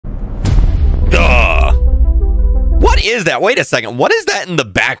What is that? Wait a second. What is that in the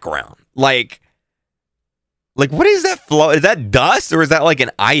background? Like what is that flow? Is that dust or is that like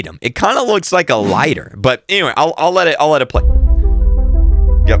an item? It kind of looks like a lighter. But anyway, I'll let it play.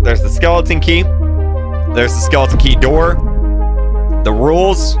 Yep, there's the skeleton key. There's the skeleton key door. The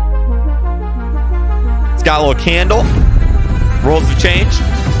rules. It's got a little candle. Rules have changed.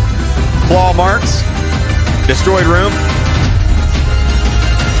 Claw marks. Destroyed room.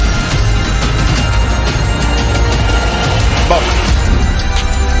 Boom.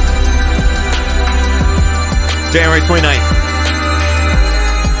 January 29th.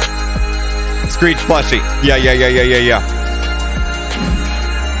 Screech plushie. Yeah.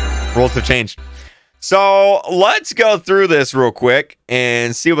 Rules have changed. So let's go through this real quick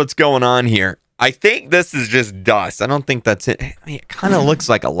and see what's going on here. I think this is just dust. I don't think that's it. I mean, it kind of looks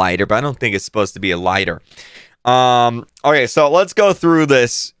like a lighter, but I don't think it's supposed to be a lighter. Okay, so let's go through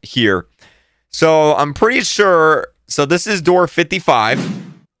this here. So I'm pretty sure. So this is door 55,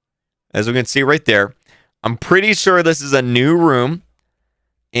 as we can see right there. I'm pretty sure this is a new room,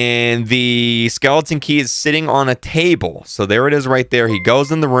 and the skeleton key is sitting on a table. So there it is right there. He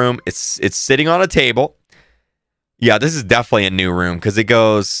goes in the room. It's sitting on a table. Yeah, this is definitely a new room because it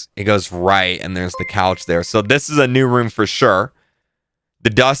goes right, and there's the couch there. So this is a new room for sure. The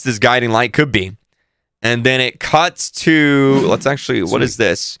dust is guiding light, could be. And then it cuts to, let's actually, what is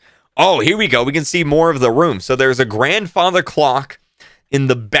this? Oh, here we go. We can see more of the room. So there's a grandfather clock in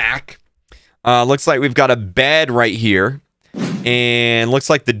the back. Looks like we've got a bed right here. And looks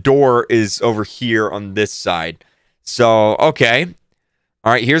like the door is over here on this side. So, okay.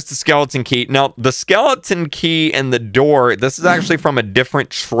 All right, here's the skeleton key. Now, the skeleton key and the door, this is actually from a different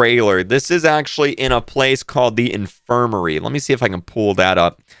trailer. This is actually in a place called the infirmary. Let me see if I can pull that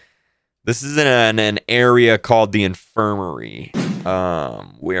up. This is in an area called the infirmary.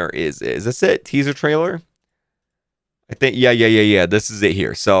 Where is it? Is this it? Teaser trailer? I think, yeah. This is it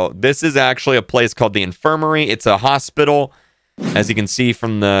here. So this is actually a place called the infirmary. It's a hospital, as you can see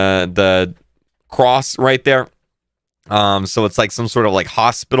from the cross right there. So it's like some sort of like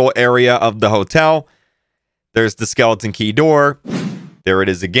hospital area of the hotel. There's the skeleton key door. There it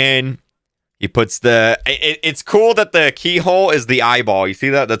is again. He puts it's cool that the keyhole is the eyeball. You see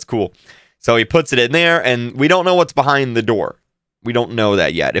that? That's cool. So he puts it in there, and we don't know what's behind the door. We don't know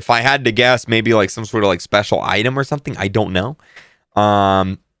that yet. If I had to guess, maybe like some sort of like special item or something. I don't know.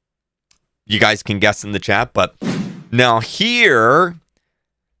 You guys can guess in the chat. But now here,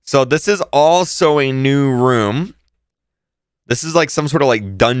 so this is also a new room. This is like some sort of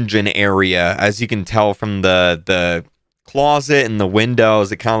like dungeon area, as you can tell from the closet and the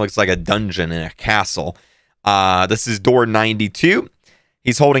windows. It kind of looks like a dungeon in a castle. This is door 92.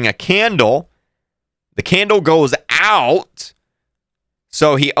 He's holding a candle. The candle goes out.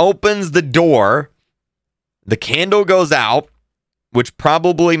 So he opens the door. The candle goes out, which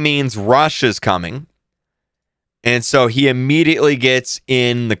probably means Rush is coming. And so he immediately gets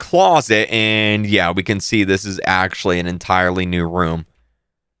in the closet. And yeah, we can see this is actually an entirely new room.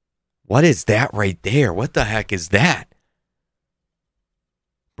 What is that right there? What the heck is that?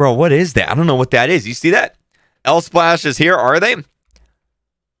 Bro, what is that? I don't know what that is. You see that? L-Splash is here, are they?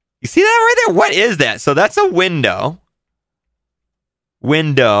 You see that right there? What is that? So that's a window.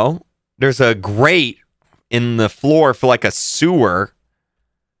 There's a grate in the floor for like a sewer.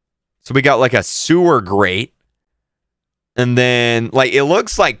 So we got like a sewer grate. And then like it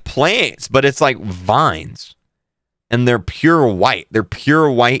looks like plants, but it's like vines. And they're pure white. They're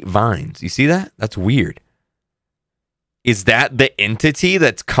pure white vines. You see that? That's weird. Is that the entity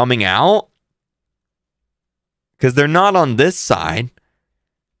that's coming out? Because they're not on this side.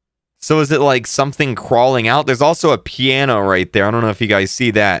 So is it like something crawling out? There's also a piano right there. I don't know if you guys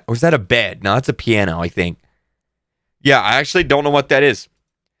see that. Or is that a bed? No, that's a piano, I think. Yeah, I actually don't know what that is.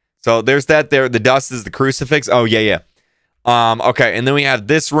 So there's that there. The dust is the crucifix. Oh, yeah. Okay, and then we have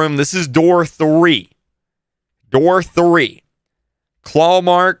this room. This is door 3. Door 3. Claw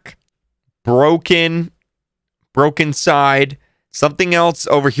mark. Broken side. Something else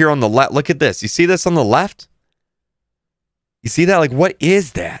over here on the left. Look at this. You see this on the left? You see that? Like, what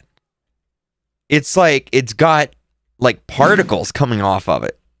is that? It's like, it's got like particles coming off of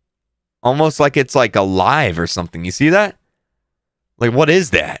it. Almost like it's like alive or something. You see that? Like, what is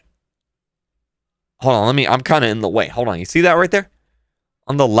that? Hold on, I'm kind of in the way. Hold on, you see that right there?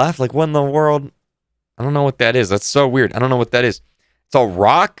 On the left? Like, what in the world? I don't know what that is. That's so weird. I don't know what that is. It's a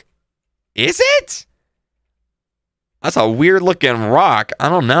rock? Is it? That's a weird looking rock. I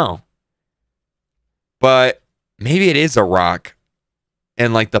don't know. But maybe it is a rock.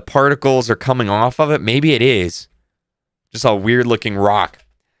 And like the particles are coming off of it. Maybe it is. Just a weird looking rock.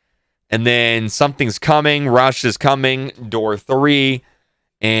 And then something's coming. Rush is coming. Door 3.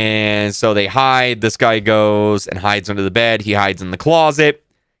 And so they hide. This guy goes and hides under the bed. He hides in the closet.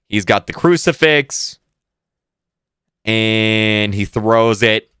 He's got the crucifix. And he throws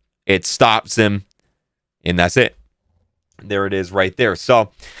it. It stops him. And that's it. There it is right there.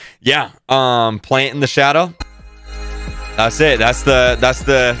 So, yeah. Plant in the shadow. That's it. That's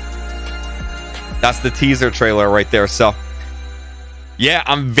the teaser trailer right there. So, yeah,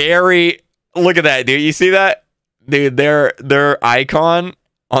 I'm very... Look at that, dude. You see that? Dude, their icon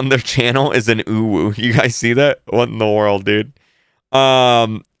on their channel is an uwu. You guys see that? What in the world, dude?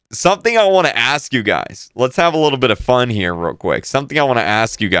 Something I want to ask you guys. Let's have a little bit of fun here real quick. Something I want to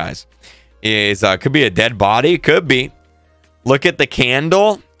ask you guys is... could be a dead body. Could be. Look at the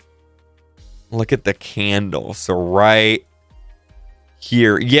candle. Look at the candle. So right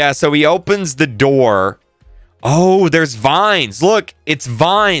here. Yeah, so he opens the door... Oh, there's vines. Look, it's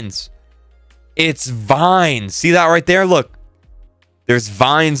vines. It's vines. See that right there? Look. There's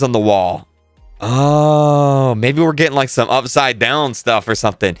vines on the wall. Oh, maybe we're getting like some upside down stuff or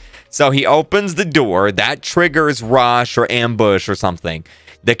something. So he opens the door. That triggers rush or ambush or something.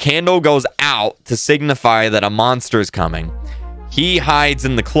 The candle goes out to signify that a monster is coming. He hides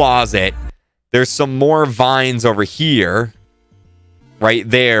in the closet. There's some more vines over here. Right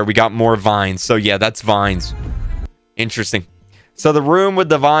there, we got more vines. So yeah, that's vines. Interesting. So the room with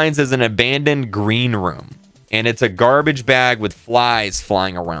the vines is an abandoned green room. And it's a garbage bag with flies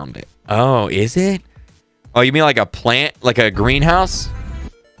flying around it. Oh, is it? Oh, you mean like a plant? Like a greenhouse?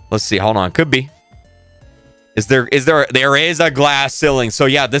 Let's see. Hold on. Could be. There is a glass ceiling. So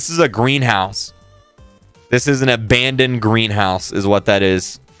yeah, this is a greenhouse. This is an abandoned greenhouse is what that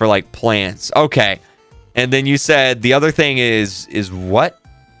is for like plants. Okay. And then you said the other thing is what?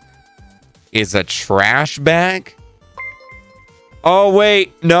 Is a trash bag? Oh,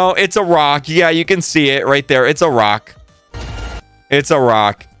 wait. No, it's a rock. Yeah, you can see it right there. It's a rock. It's a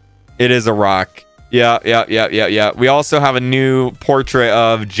rock. It is a rock. Yeah. We also have a new portrait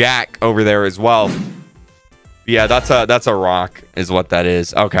of Jack over there as well. Yeah, that's a rock is what that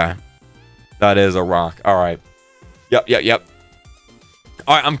is. Okay. That is a rock. All right. Yep.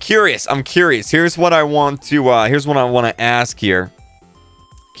 All right, I'm curious. Here's what I want to ask here.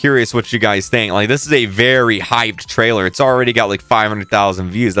 Curious what you guys think. Like, this is a very hyped trailer. It's already got like 500,000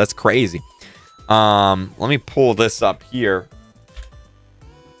 views. That's crazy. Let me pull this up here.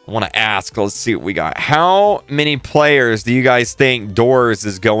 I want to ask. Let's see what we got. How many players do you guys think Doors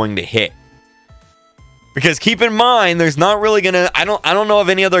is going to hit? Because keep in mind, there's not really gonna. I don't know of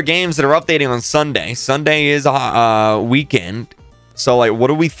any other games that are updating on Sunday. Sunday is a weekend. So, like, what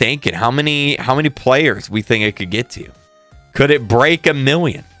are we thinking? How many players we think it could get to? Could it break 1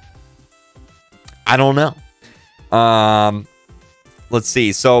 million? I don't know. Let's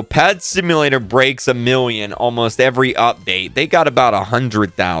see. So, Pet Simulator breaks 1 million almost every update. They got about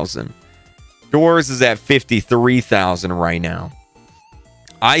 100,000. Doors is at 53,000 right now.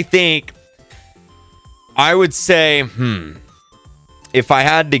 I think I would say, if I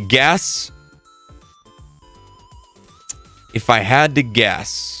had to guess.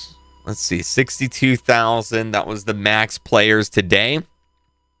 Let's see, 62,000. That was the max players today.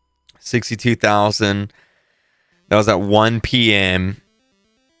 62,000. That was at 1 p.m.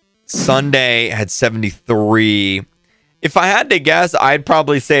 Sunday had 73. If I had to guess, I'd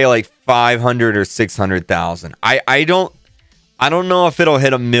probably say like 500 or 600,000. I don't know if it'll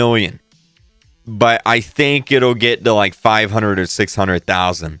hit 1 million, but I think it'll get to like 500 or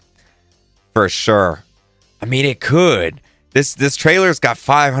 600,000 for sure. I mean, it could. This trailer's got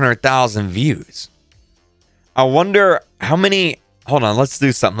 500,000 views. I wonder how many. Hold on, let's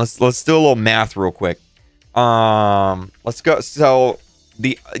do something. Let's do a little math real quick. Let's go. So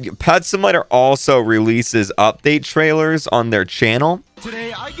the Pet Simulator also releases update trailers on their channel.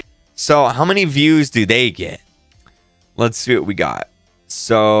 So how many views do they get? Let's see what we got.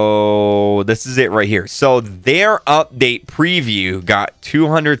 So this is it right here. So their update preview got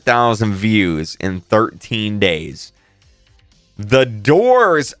 200,000 views in 13 days. The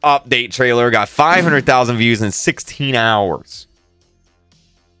Doors update trailer got 500,000 views in 16 hours.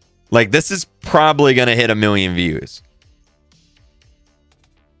 Like, this is probably going to hit 1 million views.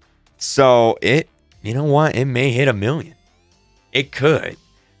 So, you know what? It may hit 1 million. It could.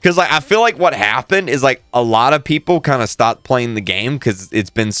 Because, like, I feel like what happened is, like, a lot of people kind of stopped playing the game because it's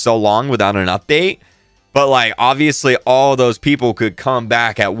been so long without an update. But, like, obviously, all those people could come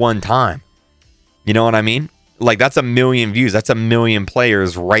back at one time. You know what I mean? Like, that's 1 million views. That's 1 million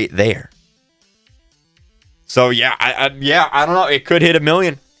players right there. So, yeah, I don't know. It could hit 1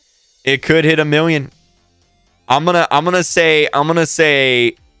 million. It could hit 1 million. I'm gonna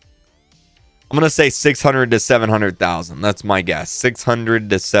say I'm gonna say 600 to 700,000. That's my guess. 600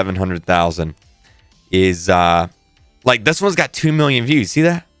 to 700,000 is like this one's got 2 million views. See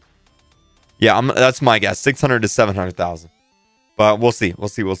that? Yeah, that's my guess. 600 to 700,000. But we'll see. We'll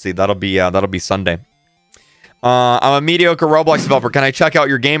see. That'll be Sunday. I'm a mediocre Roblox developer. Can I check out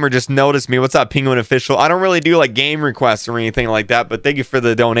your game or just notice me? What's up, Penguin Official? I don't really do like game requests or anything like that, but thank you for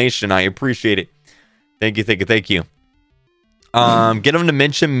the donation. I appreciate it. Thank you. Get them to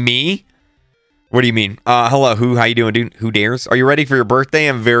mention me. What do you mean? Hello, how you doing, dude? Who dares? Are you ready for your birthday?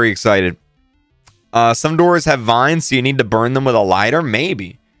 I'm very excited. Some doors have vines, so you need to burn them with a lighter.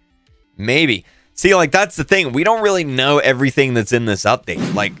 Maybe. See, like that's the thing. We don't really know everything that's in this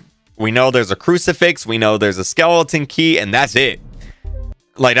update. Like, we know there's a crucifix, we know there's a skeleton key, and that's it.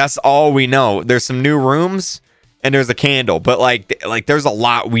 Like, that's all we know. There's some new rooms, and there's a candle, but like there's a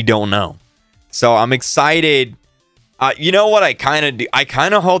lot we don't know. So I'm excited. You know what I kind of do? I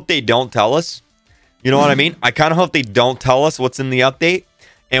kind of hope they don't tell us. You know what I mean? I kind of hope they don't tell us what's in the update,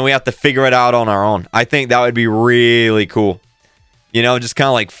 and we have to figure it out on our own. I think that would be really cool. You know, just kind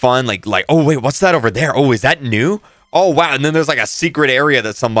of like fun, like, oh wait, what's that over there? Oh, is that new? Oh wow, and then there's like a secret area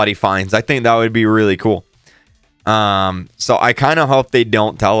that somebody finds. I think that would be really cool. So I kind of hope they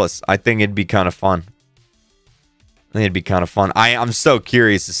don't tell us. I think it'd be kind of fun. I'm so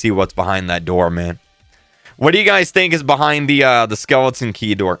curious to see what's behind that door, man. What do you guys think is behind the skeleton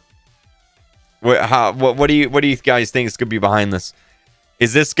key door? What do you guys think is gonna be behind this?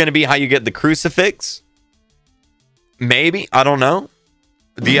 Is this gonna be how you get the crucifix? Maybe, I don't know.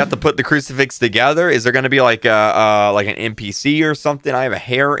 Do you have to put the crucifix together? Is there going to be like an NPC or something? I have a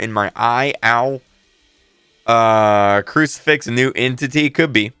hair in my eye. Ow. Crucifix, a new entity.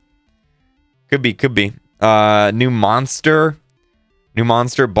 Could be. New monster.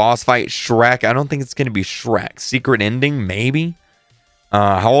 Boss fight. Shrek. I don't think it's going to be Shrek. Secret ending. Maybe.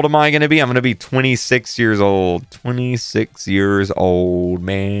 How old am I going to be? I'm going to be 26 years old. 26 years old,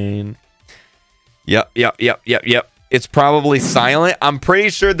 man. Yep. It's probably silent. I'm pretty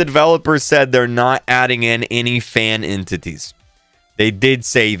sure the developers said they're not adding in any fan entities. They did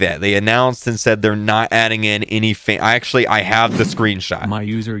say that. They announced and said they're not adding in any fan. I have the screenshot. My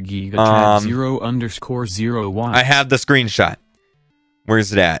user GigaChat 0_01. I have the screenshot.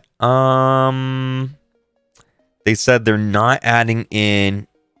 Where's it at? They said they're not adding in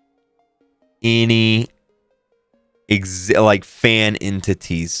any like fan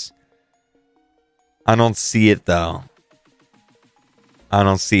entities. I don't see it though.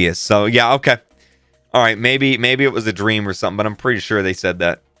 So yeah, okay. All right, maybe it was a dream or something, but I'm pretty sure they said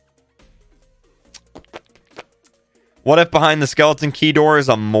that. What if behind the skeleton key door is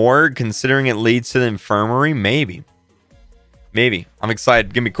a morgue, considering it leads to the infirmary? Maybe. I'm excited.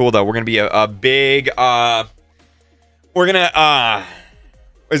 It's gonna be cool though. We're gonna be a big it's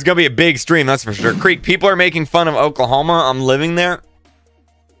gonna be a big stream, that's for sure. Kreek, people are making fun of Oklahoma. I'm living there.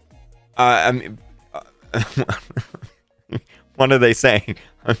 I mean, what are they saying?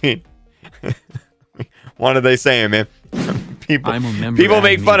 I mean, what are they saying, man? People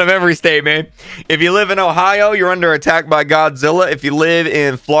make fun of every state, man. If you live in Ohio, you're under attack by Godzilla. If you live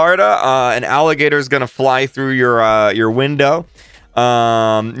in Florida, an alligator is gonna fly through your window. You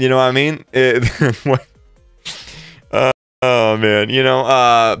know what I mean? Oh man, you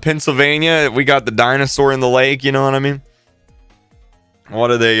know, Pennsylvania, we got the dinosaur in the lake. You know what I mean? What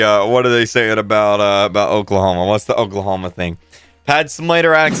are they saying about Oklahoma? What's the Oklahoma thing? Pad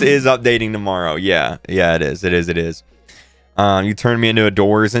Simulator X is updating tomorrow. Yeah, it is. You turned me into a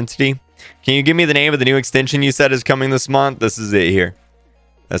Doors entity. Can you give me the name of the new extension you said is coming this month? This is it here.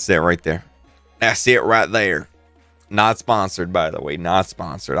 That's it right there. That's it right there. Not sponsored, by the way. Not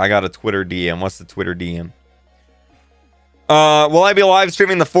sponsored. I got a Twitter DM. What's the Twitter DM? Will I be live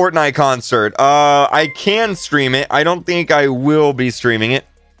streaming the Fortnite concert? I can stream it. I don't think I will be streaming it.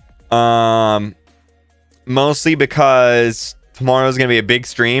 Mostly because tomorrow's gonna be a big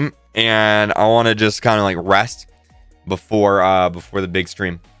stream, and I want to just kind of like rest before the big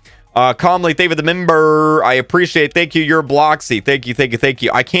stream. Calmly, thank you for the member. I appreciate it. Thank you. You're Bloxy. Thank you.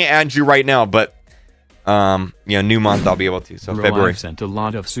 I can't add you right now, but new month I'll be able to. So February. I've sent a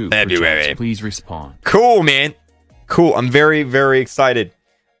lot of super February. chats. Please respond. Cool, man. Cool. I'm very, very excited.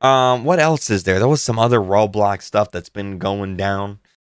 What else is there? There was some other Roblox stuff that's been going down.